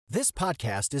This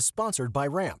podcast is sponsored by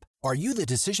Ramp. Are you the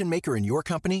decision maker in your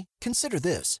company? Consider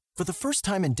this. For the first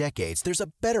time in decades, there's a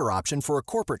better option for a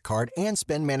corporate card and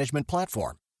spend management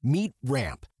platform. Meet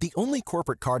Ramp, the only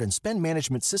corporate card and spend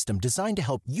management system designed to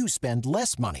help you spend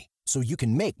less money so you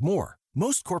can make more.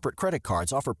 Most corporate credit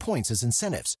cards offer points as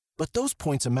incentives, but those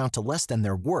points amount to less than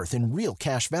their worth in real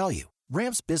cash value.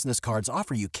 Ramp's business cards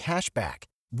offer you cash back,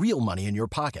 real money in your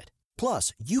pocket.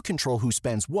 Plus, you control who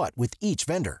spends what with each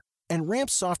vendor. And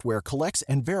Ramp's software collects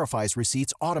and verifies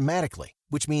receipts automatically,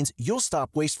 which means you'll stop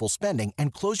wasteful spending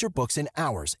and close your books in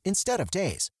hours instead of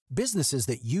days. Businesses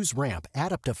that use Ramp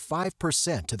add up to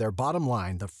 5% to their bottom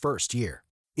line the first year.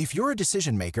 If you're a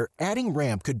decision maker, adding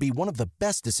Ramp could be one of the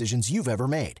best decisions you've ever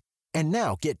made. And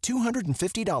now get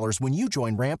 $250 when you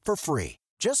join Ramp for free.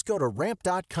 Just go to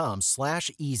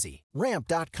ramp.com/easy.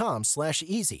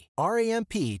 Ramp.com/easy.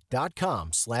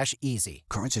 RAMP.com/easy.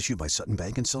 Cards issued by Sutton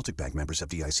Bank and Celtic Bank, members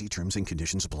FDIC. Terms and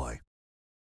conditions apply.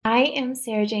 I am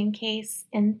Sarah Jane Case,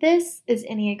 and this is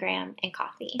Enneagram and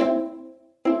Coffee.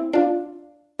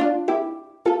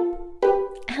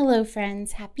 Hello,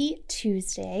 friends. Happy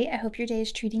Tuesday. I hope your day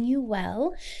is treating you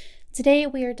well. Today,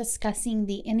 we are discussing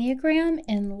the Enneagram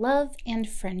in love and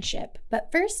friendship.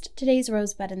 But first, today's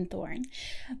rosebud and thorn.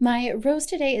 My rose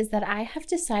today is that I have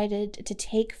decided to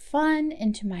take fun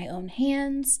into my own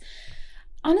hands.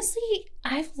 Honestly,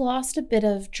 I've lost a bit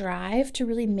of drive to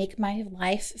really make my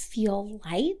life feel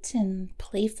light and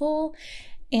playful,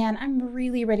 and I'm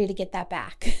really ready to get that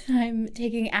back. I'm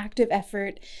taking active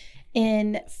effort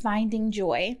in finding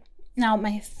joy. Now,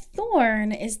 my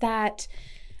thorn is that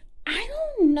I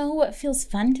don't know what feels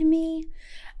fun to me.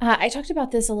 I talked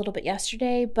about this a little bit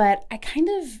yesterday, but I kind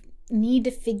of need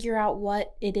to figure out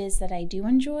what it is that I do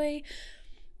enjoy.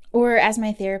 Or as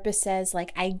my therapist says,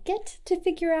 I get to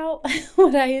figure out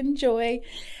what I enjoy.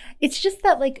 It's just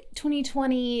that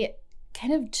 2020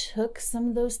 kind of took some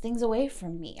of those things away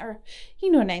from me, or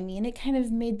you know what I mean? It kind of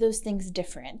made those things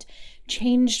different,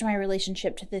 changed my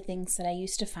relationship to the things that I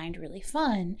used to find really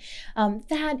fun.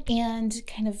 That and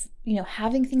kind of,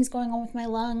 having things going on with my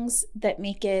lungs that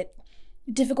make it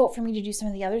difficult for me to do some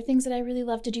of the other things that I really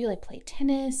love to do, like play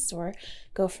tennis or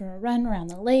go for a run around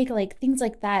the lake, things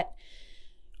like that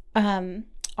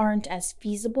aren't as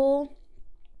feasible.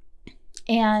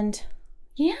 And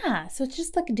yeah, so it's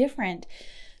just different.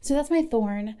 So that's my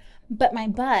thorn. But my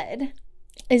bud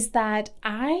is that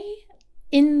I,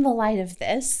 in the light of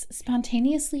this,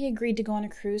 spontaneously agreed to go on a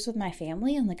cruise with my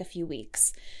family in a few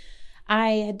weeks.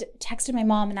 I had texted my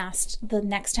mom and asked the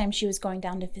next time she was going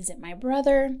down to visit my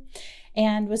brother,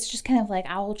 and was just kind of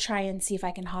I'll try and see if I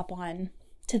can hop on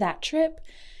to that trip,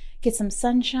 get some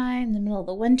sunshine in the middle of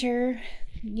the winter,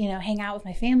 hang out with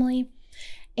my family.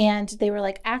 And they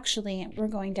were actually, we're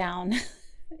going down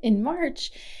in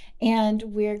March, and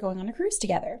we're going on a cruise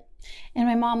together. And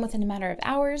my mom, within a matter of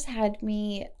hours, had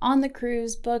me on the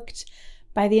cruise booked.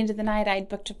 By the end of the night, I'd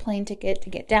booked a plane ticket to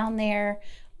get down there.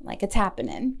 It's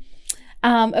happening.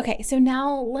 Okay, so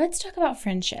now let's talk about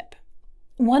friendship.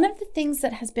 One of the things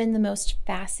that has been the most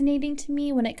fascinating to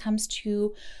me when it comes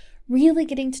to really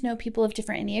getting to know people of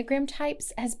different Enneagram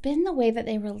types has been the way that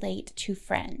they relate to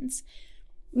friends.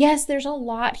 Yes, there's a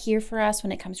lot here for us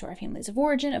when it comes to our families of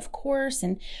origin, of course,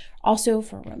 and also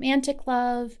for romantic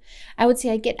love. I would say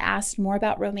I get asked more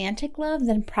about romantic love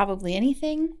than probably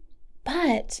anything,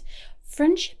 but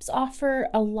friendships offer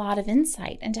a lot of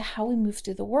insight into how we move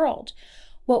through the world,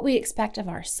 what we expect of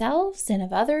ourselves and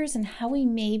of others, and how we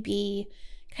may be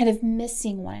kind of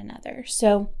missing one another.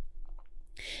 So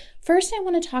first, I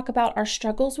want to talk about our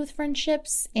struggles with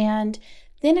friendships, and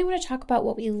then I want to talk about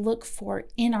what we look for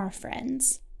in our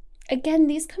friends. Again,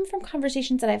 these come from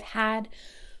conversations that I've had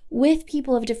with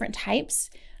people of different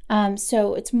types.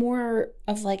 So it's more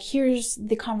of here's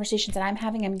the conversations that I'm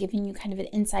having. I'm giving you kind of an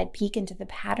inside peek into the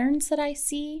patterns that I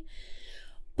see.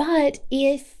 But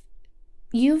if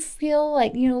you feel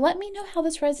let me know how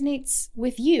this resonates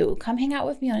with you. Come hang out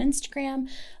with me on Instagram.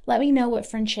 Let me know what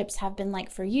friendships have been like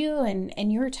for you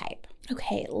and your type.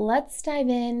 Okay, let's dive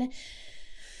in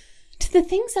to the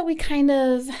things that we kind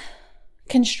of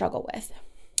can struggle with.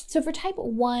 So for type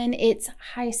 1, it's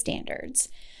high standards.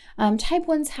 Type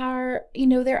 1s are,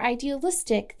 they're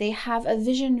idealistic. They have a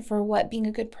vision for what being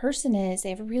a good person is.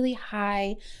 They have really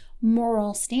high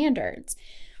moral standards.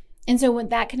 And so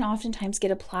that can oftentimes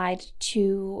get applied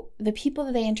to the people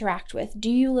that they interact with.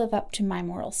 Do you live up to my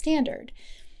moral standard?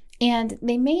 And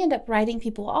they may end up writing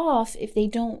people off if they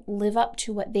don't live up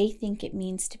to what they think it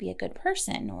means to be a good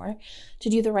person or to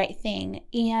do the right thing.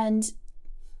 And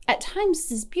at times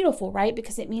this is beautiful, right?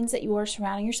 Because it means that you are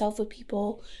surrounding yourself with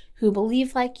people who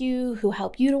believe like you, who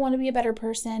help you to want to be a better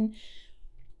person.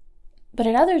 But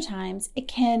at other times, it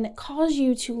can cause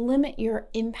you to limit your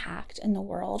impact in the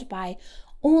world by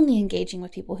only engaging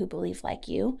with people who believe like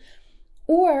you.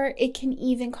 Or it can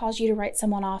even cause you to write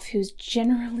someone off who's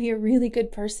generally a really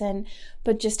good person,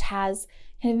 but just has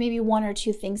kind of maybe one or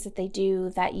two things that they do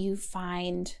that you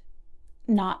find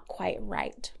not quite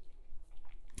right.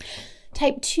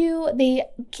 Type 2, they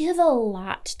give a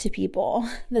lot to people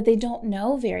that they don't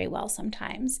know very well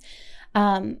sometimes.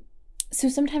 So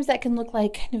sometimes that can look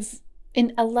like kind of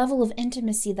in a level of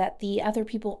intimacy that the other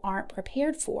people aren't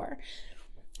prepared for.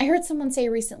 I heard someone say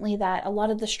recently that a lot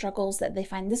of the struggles that they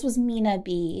find, this was Mina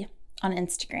B on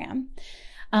Instagram,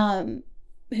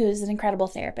 who's an incredible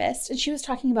therapist, and she was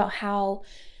talking about how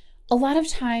a lot of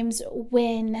times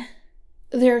when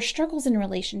there are struggles in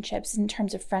relationships in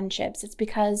terms of friendships, it's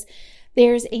because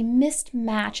there's a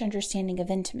mismatch understanding of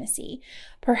intimacy.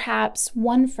 Perhaps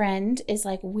one friend is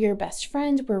like, we're best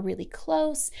friends, we're really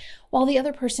close, while the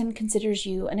other person considers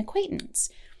you an acquaintance.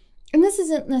 And this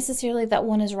isn't necessarily that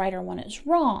one is right or one is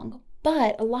wrong,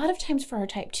 but a lot of times for our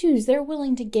type 2s, they're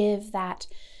willing to give that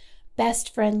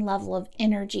best friend level of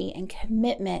energy and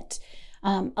commitment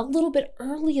a little bit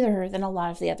earlier than a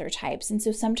lot of the other types. And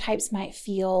so some types might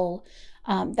feel,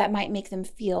 that might make them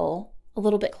feel a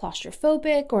little bit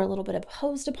claustrophobic or a little bit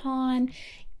imposed upon,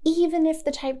 even if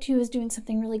the type 2 is doing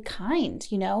something really kind.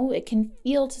 It can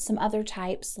feel to some other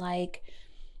types like,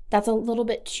 that's a little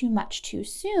bit too much too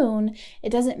soon. It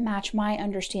doesn't match my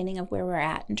understanding of where we're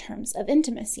at in terms of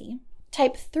intimacy.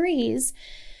 Type 3s,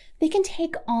 they can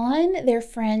take on their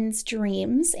friends'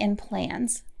 dreams and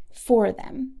plans for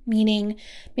them, meaning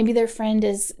maybe their friend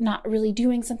is not really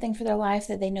doing something for their life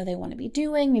that they know they want to be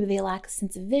doing. Maybe they lack a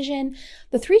sense of vision.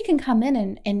 The 3 can come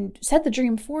in and set the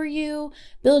dream for you,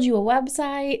 build you a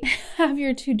website, have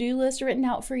your to-do list written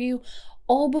out for you,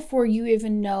 all before you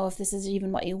even know if this is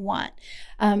even what you want.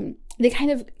 They kind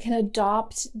of can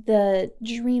adopt the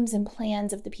dreams and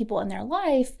plans of the people in their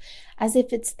life as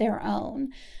if it's their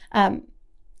own.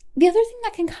 The other thing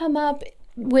that can come up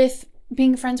with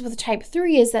being friends with a type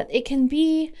 3 is that it can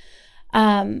be,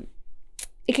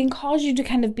 it can cause you to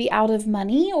kind of be out of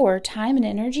money or time and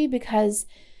energy because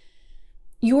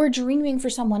you're dreaming for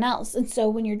someone else. And so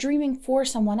when you're dreaming for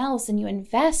someone else and you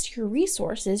invest your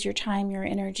resources, your time, your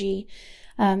energy,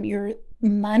 your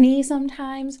money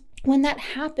sometimes, when that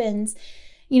happens,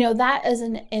 that is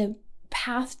a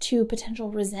path to potential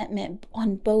resentment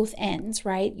on both ends,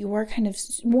 right? You're kind of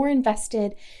more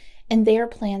invested in their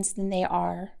plans than they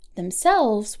are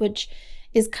themselves, which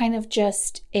is kind of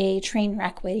just a train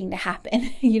wreck waiting to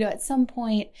happen. At some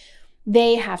point,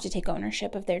 they have to take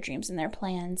ownership of their dreams and their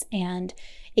plans, and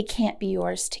it can't be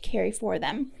yours to carry for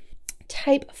them.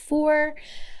 Type 4,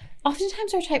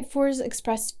 oftentimes our type 4s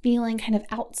express feeling kind of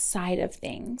outside of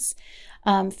things,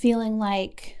 feeling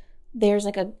like there's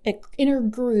like a inner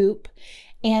group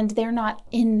and they're not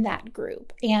in that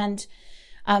group. And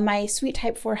my sweet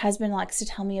type 4 husband likes to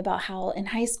tell me about how in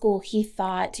high school he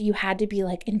thought you had to be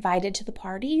like invited to the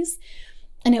parties.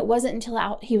 And it wasn't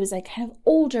until he was like kind of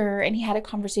older and he had a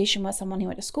conversation with someone he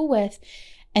went to school with,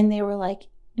 and they were like,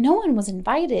 no one was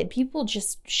invited. People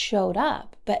just showed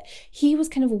up. But he was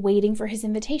kind of waiting for his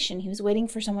invitation. He was waiting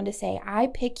for someone to say, I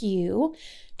pick you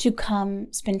to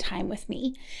come spend time with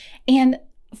me. And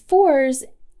 4s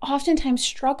oftentimes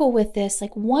struggle with this,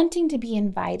 like wanting to be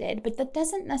invited, but that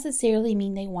doesn't necessarily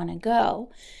mean they want to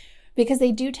go, because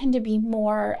they do tend to be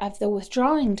more of the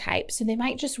withdrawing type. So they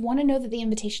might just want to know that the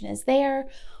invitation is there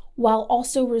while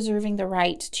also reserving the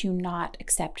right to not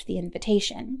accept the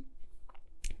invitation.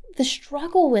 The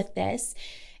struggle with this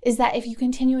is that if you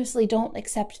continuously don't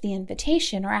accept the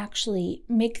invitation or actually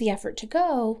make the effort to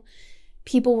go,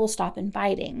 people will stop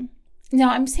inviting.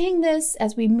 Now, I'm saying this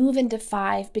as we move into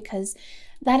 5 because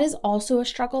that is also a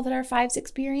struggle that our 5s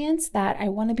experience, that I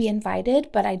want to be invited,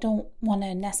 but I don't want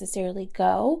to necessarily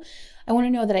go. I want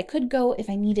to know that I could go if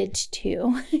I needed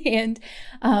to. And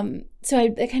so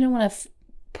I kind of want to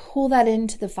pull that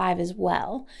into the 5 as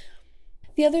well.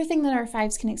 The other thing that our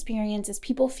 5s can experience is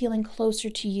people feeling closer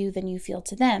to you than you feel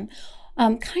to them.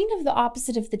 Kind of the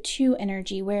opposite of the 2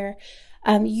 energy, where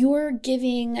you're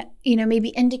giving, maybe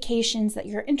indications that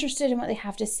you're interested in what they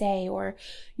have to say, or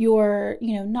you're,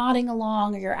 nodding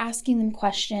along, or you're asking them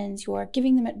questions, you're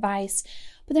giving them advice,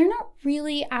 but they're not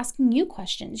really asking you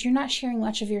questions. You're not sharing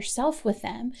much of yourself with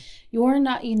them. You're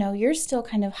not, you're still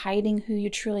kind of hiding who you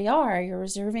truly are. You're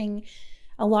reserving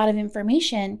a lot of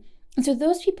information. And so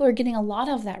those people are getting a lot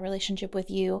of that relationship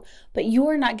with you, but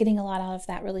you're not getting a lot out of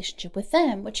that relationship with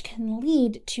them, which can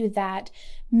lead to that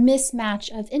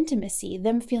mismatch of intimacy,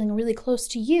 them feeling really close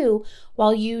to you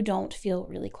while you don't feel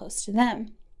really close to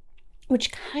them,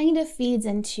 which kind of feeds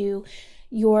into,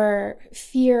 your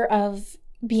fear of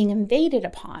being invaded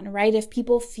upon, right? If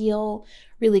people feel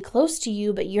really close to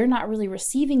you, but you're not really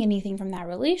receiving anything from that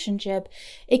relationship,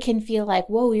 it can feel like,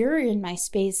 whoa, you're in my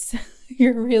space.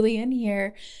 You're really in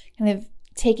here, kind of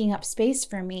taking up space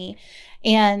for me.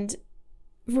 And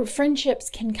friendships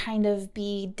can kind of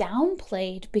be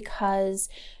downplayed because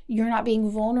you're not being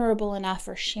vulnerable enough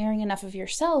or sharing enough of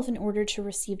yourself in order to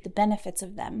receive the benefits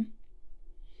of them.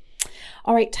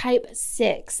 All right, type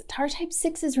 6. Our type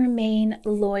 6s remain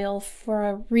loyal for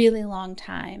a really long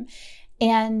time.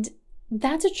 And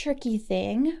that's a tricky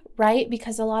thing, right?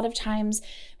 Because a lot of times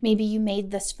maybe you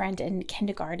made this friend in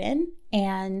kindergarten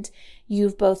and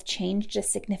you've both changed a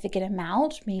significant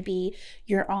amount. Maybe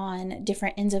you're on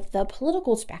different ends of the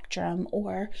political spectrum,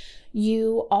 or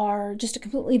you are just a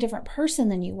completely different person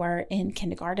than you were in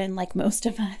kindergarten, like most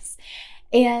of us.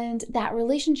 And that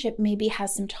relationship maybe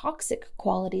has some toxic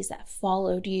qualities that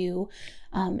followed you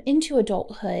into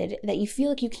adulthood that you feel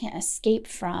like you can't escape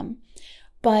from.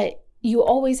 But you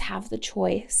always have the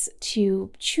choice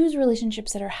to choose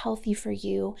relationships that are healthy for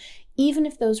you, even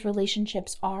if those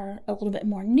relationships are a little bit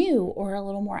more new or a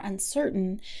little more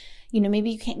uncertain.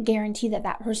 Maybe you can't guarantee that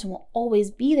that person will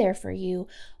always be there for you,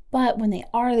 but when they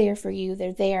are there for you,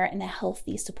 they're there in a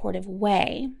healthy, supportive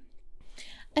way.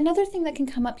 Another thing that can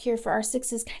come up here for our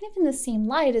 6s, kind of in the same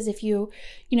light, as if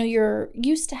you're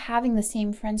used to having the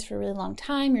same friends for a really long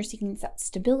time, you're seeking that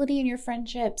stability in your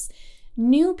friendships.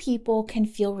 New people can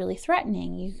feel really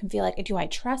threatening. You can feel like, do I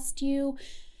trust you?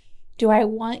 Do I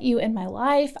want you in my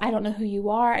life? I don't know who you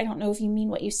are. I don't know if you mean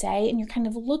what you say. And you're kind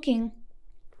of looking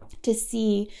to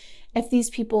see if these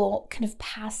people kind of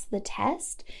pass the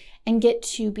test and get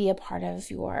to be a part of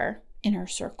your inner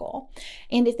circle.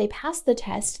 And if they pass the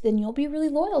test, then you'll be really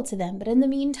loyal to them. But in the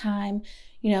meantime,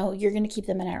 you're going to keep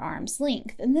them at arm's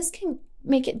length. And this can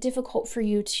make it difficult for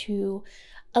you to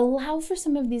allow for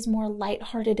some of these more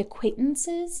lighthearted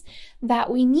acquaintances that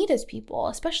we need as people,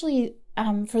 especially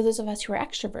for those of us who are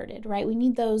extroverted, right? We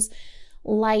need those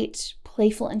light,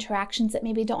 playful interactions that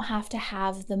maybe don't have to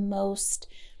have the most,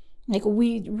 like,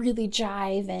 we really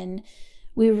jive and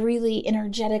we really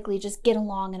energetically just get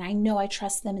along and I know I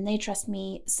trust them and they trust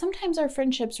me. Sometimes our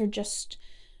friendships are just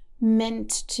meant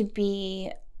to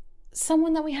be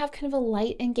someone that we have kind of a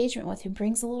light engagement with, who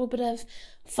brings a little bit of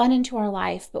fun into our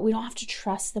life, but we don't have to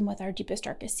trust them with our deepest,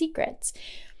 darkest secrets.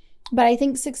 But I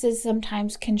think 6s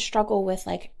sometimes can struggle with,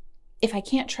 like, if I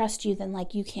can't trust you, then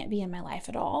you can't be in my life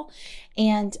at all.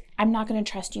 And I'm not going to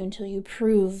trust you until you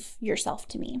prove yourself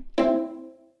to me.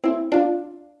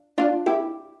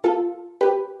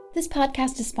 This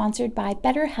podcast is sponsored by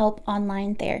BetterHelp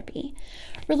Online Therapy.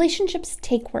 Relationships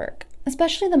take work,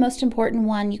 especially the most important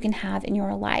one you can have in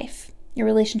your life, your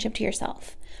relationship to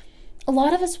yourself. A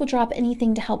lot of us will drop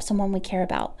anything to help someone we care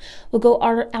about. We'll go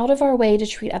out of our way to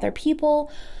treat other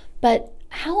people, but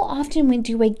how often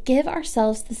do we give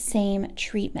ourselves the same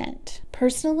treatment?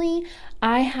 Personally,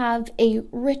 I have a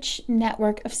rich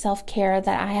network of self-care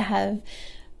that I have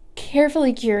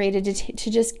carefully curated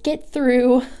to just get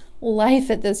through life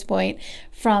at this point,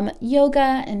 from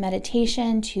yoga and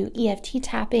meditation to EFT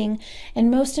tapping,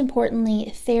 and most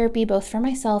importantly, therapy, both for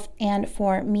myself and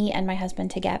for me and my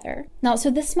husband together. Now, so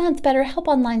this month, BetterHelp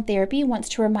Online Therapy wants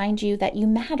to remind you that you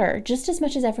matter just as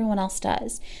much as everyone else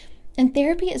does. And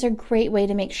therapy is a great way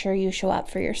to make sure you show up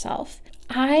for yourself.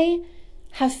 I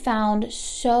have found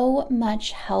so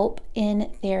much help in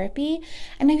therapy.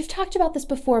 And I've talked about this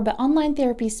before, but online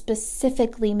therapy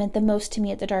specifically meant the most to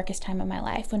me at the darkest time of my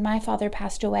life. When my father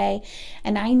passed away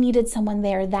and I needed someone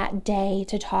there that day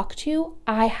to talk to,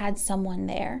 I had someone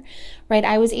there, right?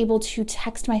 I was able to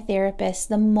text my therapist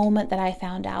the moment that I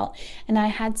found out, and I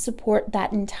had support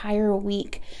that entire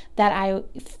week that I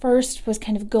first was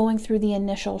kind of going through the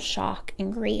initial shock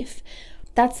and grief.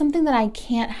 That's something that I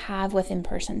can't have with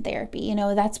in-person therapy.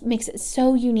 That makes it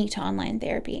so unique to online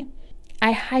therapy.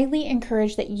 I highly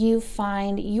encourage that you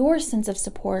find your sense of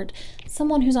support,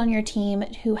 someone who's on your team,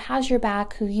 who has your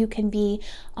back, who you can be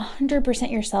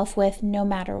 100% yourself with no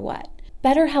matter what.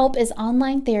 BetterHelp is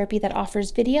online therapy that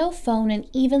offers video, phone, and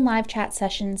even live chat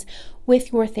sessions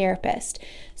with your therapist.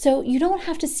 So you don't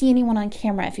have to see anyone on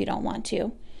camera if you don't want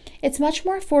to. It's much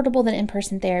more affordable than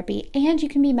in-person therapy, and you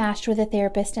can be matched with a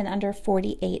therapist in under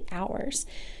 48 hours.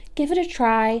 Give it a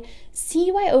try.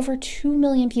 See why over 2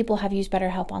 million people have used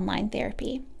BetterHelp Online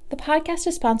Therapy. The podcast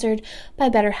is sponsored by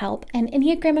BetterHelp, and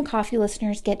Enneagram and Coffee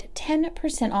listeners get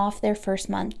 10% off their first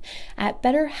month at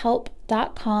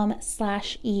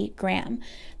betterhelp.com/egram.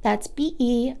 That's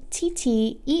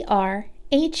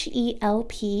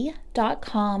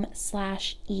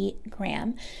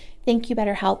BETTERHELP.com/egram. Thank you,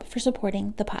 BetterHelp, for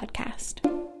supporting the podcast.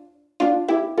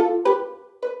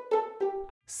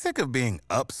 Sick of being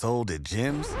upsold at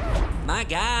gyms? My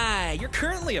guy, you're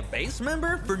currently a base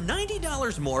member? For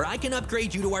 $90 more, I can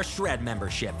upgrade you to our Shred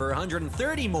membership. For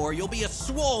 $130 more, you'll be a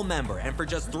Swole member. And for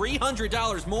just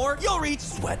 $300 more, you'll reach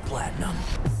Sweat Platinum.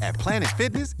 At Planet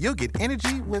Fitness, you'll get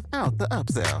energy without the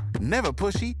upsell. Never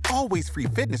pushy, always free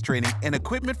fitness training and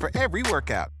equipment for every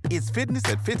workout. It's fitness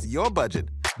that fits your budget.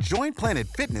 Join Planet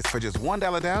Fitness for just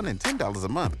 $1 down and $10 a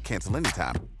month. Cancel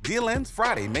anytime. Deal ends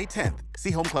Friday, May 10th.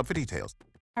 See Home Club for details.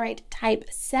 All right, type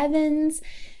 7s.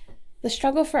 The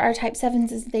struggle for our type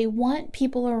 7s is they want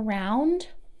people around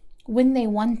when they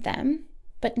want them,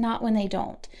 but not when they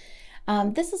don't.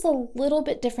 This is a little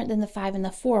bit different than the 5 and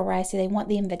the 4, where I say they want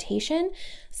the invitation.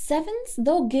 7s,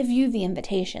 they'll give you the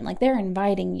invitation. Like, they're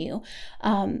inviting you.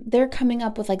 They're coming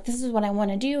up with, like, this is what I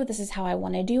want to do. This is how I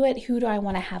want to do it. Who do I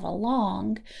want to have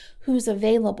along? Who's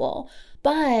available?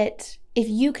 But if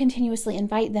you continuously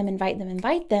invite them,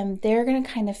 they're going to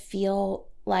kind of feel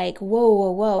like,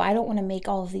 whoa, I don't want to make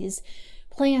all of these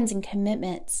plans and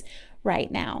commitments right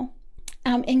now.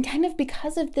 And kind of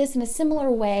because of this, in a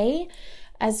similar way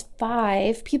as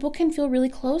 5, people can feel really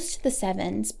close to the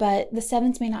 7s, but the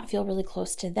 7s may not feel really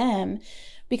close to them,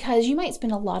 because you might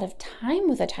spend a lot of time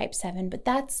with a type 7, but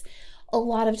that's a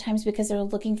lot of times because they're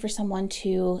looking for someone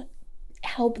to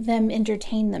help them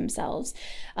entertain themselves.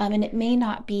 And it may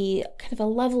not be kind of a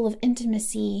level of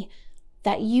intimacy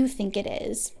that you think it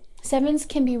is. 7s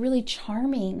can be really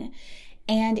charming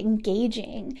and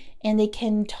engaging, and they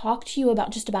can talk to you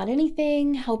about just about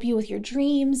anything, help you with your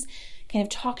dreams, kind of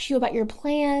talk to you about your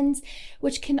plans,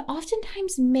 which can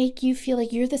oftentimes make you feel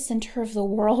like you're the center of the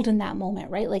world in that moment,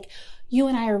 right? Like, you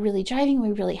and I are really jiving,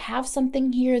 we really have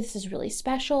something here, this is really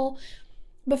special.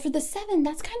 But for the 7,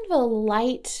 that's kind of a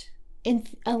light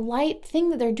thing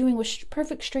that they're doing with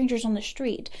perfect strangers on the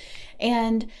street.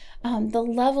 And the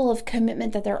level of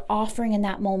commitment that they're offering in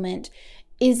that moment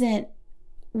isn't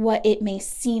what it may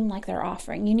seem like they're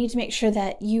offering. You need to make sure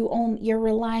that you're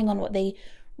relying on what they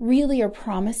really are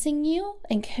promising you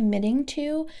and committing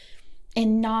to,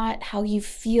 and not how you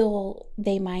feel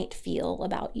they might feel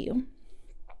about you.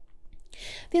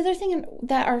 The other thing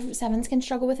that our 7s can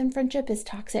struggle with in friendship is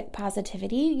toxic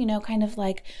positivity, kind of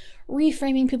like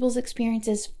reframing people's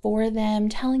experiences for them,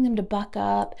 telling them to buck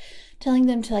up, telling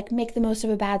them to like make the most of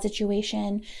a bad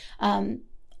situation.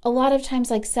 A lot of times,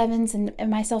 like 7s and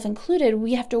myself included,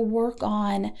 we have to work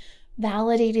on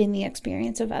validating the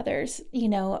experience of others,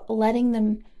 letting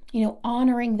them,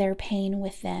 honoring their pain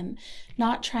with them,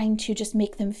 not trying to just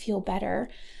make them feel better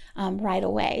right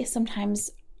away. Sometimes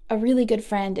a really good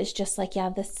friend is just like, yeah,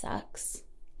 this sucks,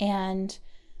 and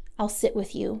I'll sit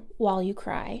with you while you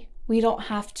cry. We don't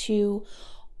have to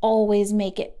always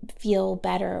make it feel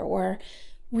better or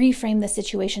reframe the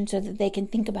situation so that they can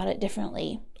think about it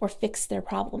differently or fix their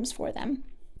problems for them.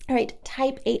 All right,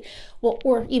 type 8,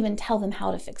 or even tell them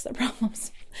how to fix their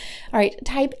problems. All right,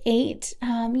 type 8,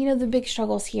 the big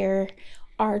struggles here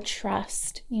are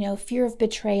trust, fear of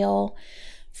betrayal,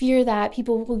 fear that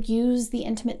people will use the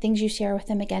intimate things you share with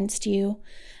them against you.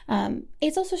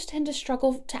 8s also tend to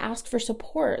struggle to ask for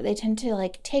support. They tend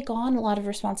to take on a lot of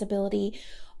responsibility,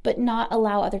 but not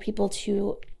allow other people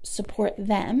to support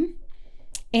them.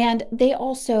 And they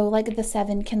also, like the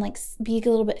 7, can be a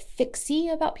little bit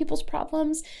fixy about people's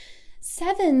problems.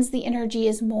 7s, the energy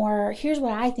is more, here's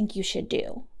what I think you should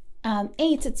do.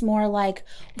 8s, it's more like,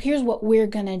 here's what we're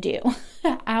gonna do.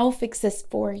 I'll fix this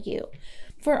for you.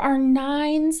 For our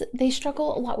 9s, they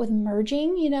struggle a lot with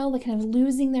merging, kind of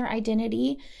losing their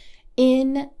identity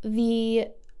in the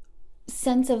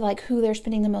sense of who they're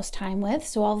spending the most time with.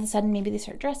 So all of a sudden, maybe they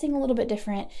start dressing a little bit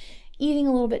different, eating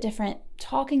a little bit different,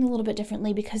 talking a little bit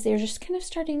differently, because they're just kind of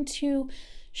starting to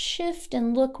shift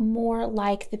and look more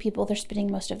like the people they're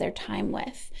spending most of their time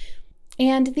with.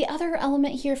 And the other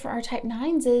element here for our type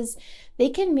 9s is they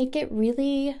can make it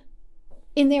really,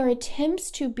 in their attempts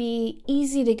to be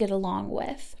easy to get along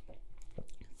with,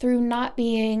 through not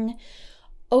being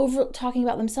over talking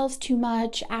about themselves too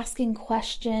much, asking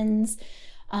questions,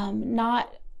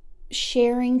 not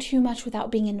sharing too much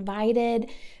without being invited.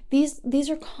 These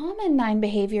are common 9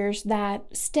 behaviors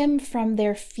that stem from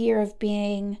their fear of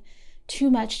being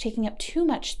too much, taking up too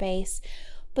much space.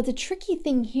 But the tricky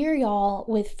thing here, y'all,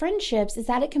 with friendships is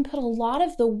that it can put a lot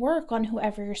of the work on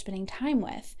whoever you're spending time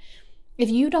with. If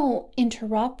you don't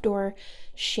interrupt or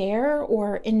share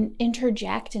or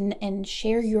interject and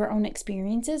share your own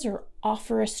experiences, or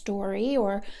offer a story,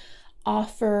 or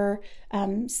offer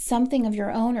something of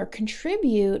your own, or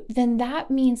contribute, then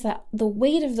that means that the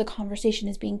weight of the conversation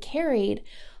is being carried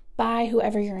by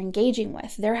whoever you're engaging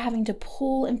with. They're having to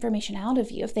pull information out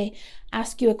of you. If they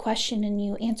ask you a question and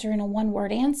you answer in a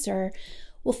one-word answer,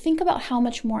 Well, think about how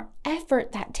much more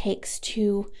effort that takes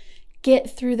to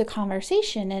get through the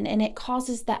conversation, and it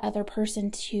causes that other person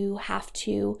to have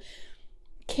to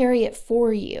carry it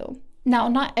for you. Now,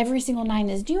 not every single 9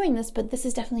 is doing this, but this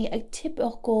is definitely a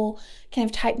typical kind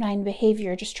of type 9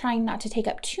 behavior, just trying not to take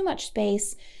up too much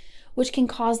space, which can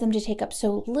cause them to take up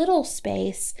so little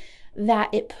space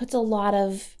that it puts a lot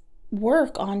of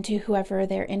work onto whoever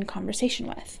they're in conversation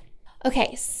with.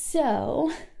 Okay,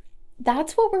 so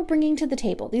that's what we're bringing to the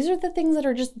table. These are the things that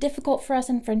are just difficult for us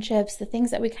in friendships, the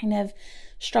things that we kind of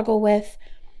struggle with.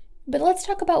 But let's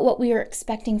talk about what we are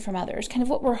expecting from others, kind of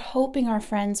what we're hoping our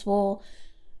friends will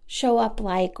show up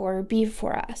like or be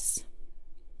for us.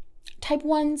 Type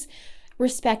 1s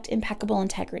respect impeccable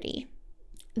integrity.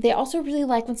 They also really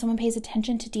like when someone pays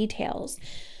attention to details,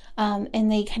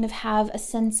 and they kind of have a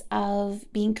sense of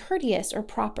being courteous or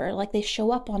proper, like they show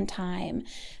up on time,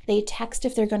 they text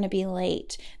if they're going to be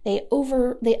late, they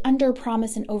under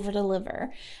promise and over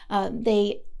deliver,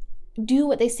 they do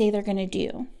what they say they're going to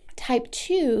do. Type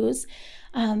 2s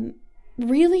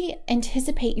really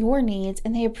anticipate your needs,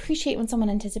 and they appreciate when someone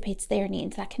anticipates their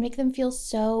needs. That can make them feel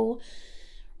so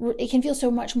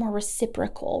much more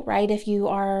reciprocal, right? If you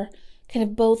are kind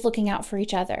of both looking out for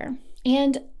each other.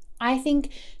 And I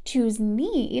think 2s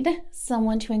need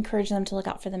someone to encourage them to look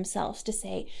out for themselves, to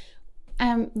say,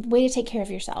 way to take care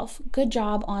of yourself. Good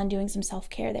job on doing some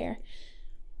self-care there.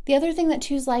 The other thing that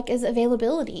 2s like is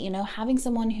availability, having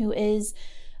someone who is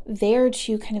there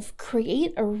to kind of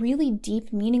create a really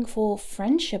deep, meaningful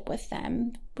friendship with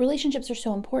them. Relationships are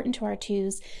so important to our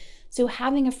 2s, so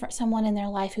having someone in their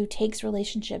life who takes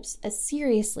relationships as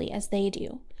seriously as they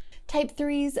do. Type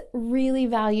 3s really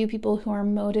value people who are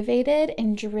motivated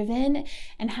and driven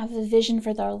and have a vision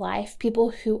for their life, people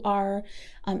who are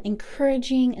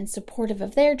encouraging and supportive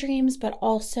of their dreams, but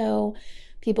also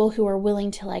people who are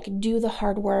willing to do the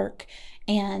hard work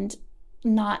and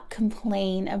not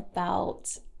complain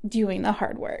about doing the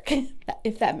hard work,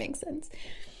 if that makes sense.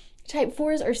 Type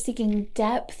 4s are seeking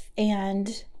depth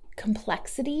and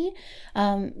complexity.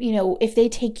 If they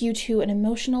take you to an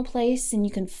emotional place and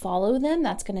you can follow them,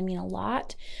 that's going to mean a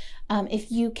lot.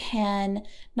 If you can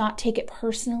not take it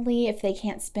personally, if they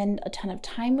can't spend a ton of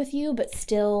time with you, but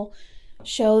still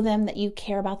show them that you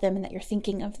care about them and that you're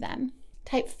thinking of them.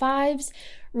 Type 5s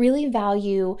really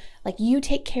value you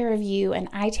take care of you and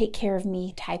I take care of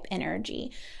me type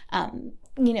energy.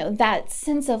 That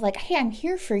sense of hey, I'm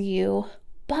here for you,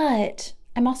 but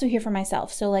I'm also here for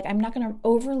myself. So I'm not going to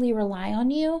overly rely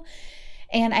on you,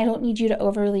 and I don't need you to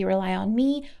overly rely on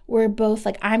me. We're both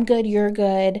I'm good, you're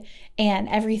good, and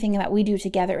everything that we do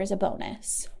together is a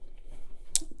bonus.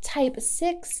 Type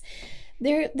 6,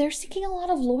 they're seeking a lot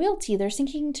of loyalty. They're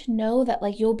seeking to know that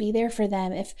you'll be there for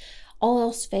them if all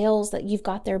else fails, that you've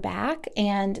got their back,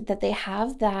 and that they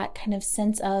have that kind of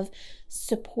sense of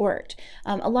support.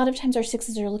 A lot of times our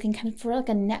 6s are looking kind of for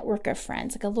a network of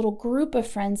friends, a little group of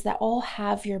friends that all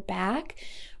have your back,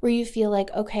 where you feel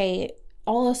okay,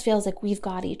 all else fails, we've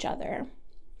got each other.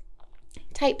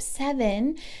 Type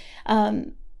 7s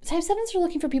are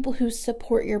looking for people who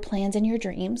support your plans and your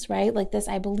dreams, right? This,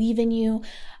 I believe in you.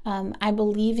 I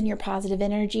believe in your positive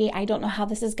energy. I don't know how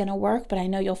this is going to work, but I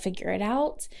know you'll figure it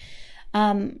out.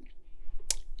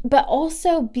 But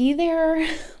also be there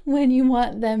when you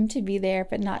want them to be there,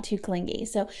 but not too clingy.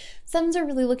 So 7s are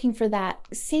really looking for that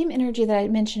same energy that I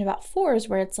mentioned about 4s,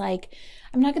 where it's I'm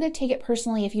not going to take it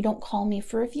personally if you don't call me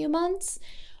for a few months,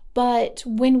 but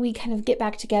when we kind of get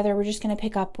back together, we're just going to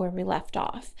pick up where we left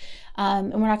off.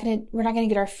 And we're not going to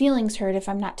get our feelings hurt if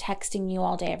I'm not texting you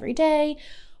all day every day,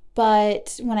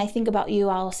 but when I think about you,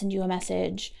 I'll send you a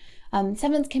message.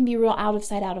 7s can be real out of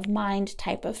sight, out of mind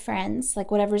type of friends.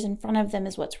 Whatever's in front of them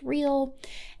is what's real.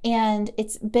 And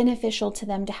it's beneficial to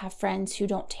them to have friends who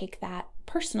don't take that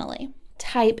personally.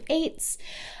 Type 8s,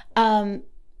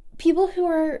 people who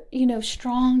are,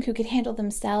 strong, who can handle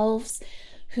themselves,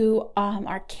 who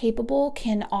are capable,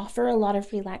 can offer a lot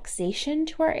of relaxation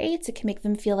to our 8s. It can make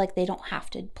them feel like they don't have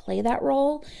to play that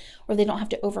role, or they don't have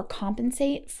to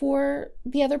overcompensate for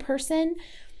the other person.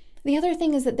 The other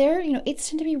thing is that 8s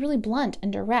tend to be really blunt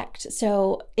and direct.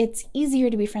 So it's easier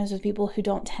to be friends with people who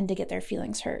don't tend to get their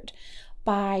feelings hurt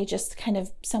by just kind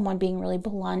of someone being really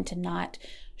blunt and not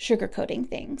sugarcoating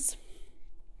things.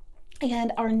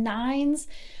 And our 9s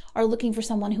are looking for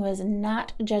someone who is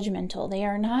not judgmental. They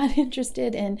are not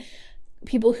interested in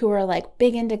people who are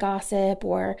big into gossip,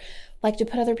 or like to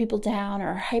put other people down,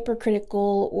 or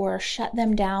hypercritical, or shut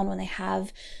them down when they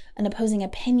have an opposing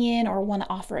opinion or want to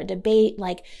offer a debate.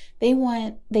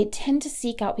 They tend to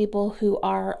seek out people who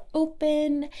are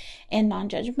open and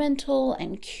non-judgmental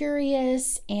and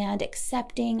curious and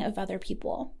accepting of other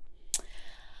people.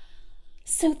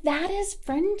 So that is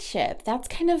friendship. That's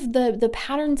kind of the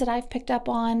patterns that I've picked up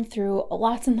on through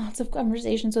lots and lots of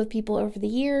conversations with people over the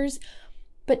years.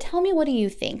 But tell me, what do you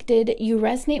think? Did you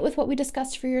resonate with what we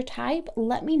discussed for your type?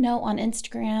 Let me know on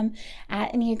Instagram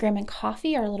at Enneagram and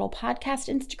Coffee, our little podcast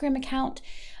Instagram account.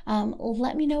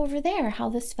 Let me know over there how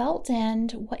this felt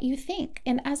and what you think.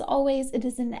 And as always, it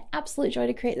is an absolute joy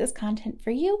to create this content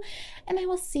for you. And I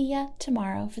will see you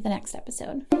tomorrow for the next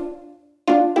episode.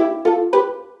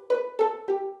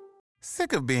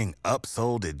 Sick of being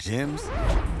upsold at gyms?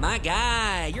 My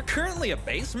guy, you're currently a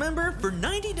base member? For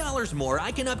 $90 more,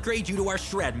 I can upgrade you to our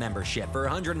Shred membership. For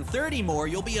 $130 more,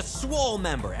 you'll be a Swole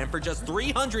member. And for just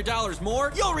 $300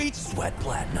 more, you'll reach Sweat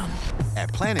Platinum. At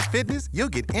Planet Fitness, you'll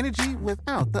get energy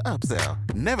without the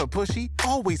upsell. Never pushy,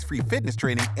 always free fitness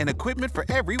training and equipment for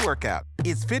every workout.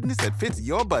 It's fitness that fits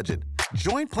your budget.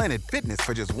 Join Planet Fitness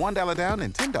for just $1 down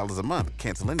and $10 a month.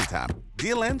 Cancel anytime.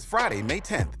 Deal ends Friday, May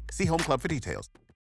 10th. See Home Club for details.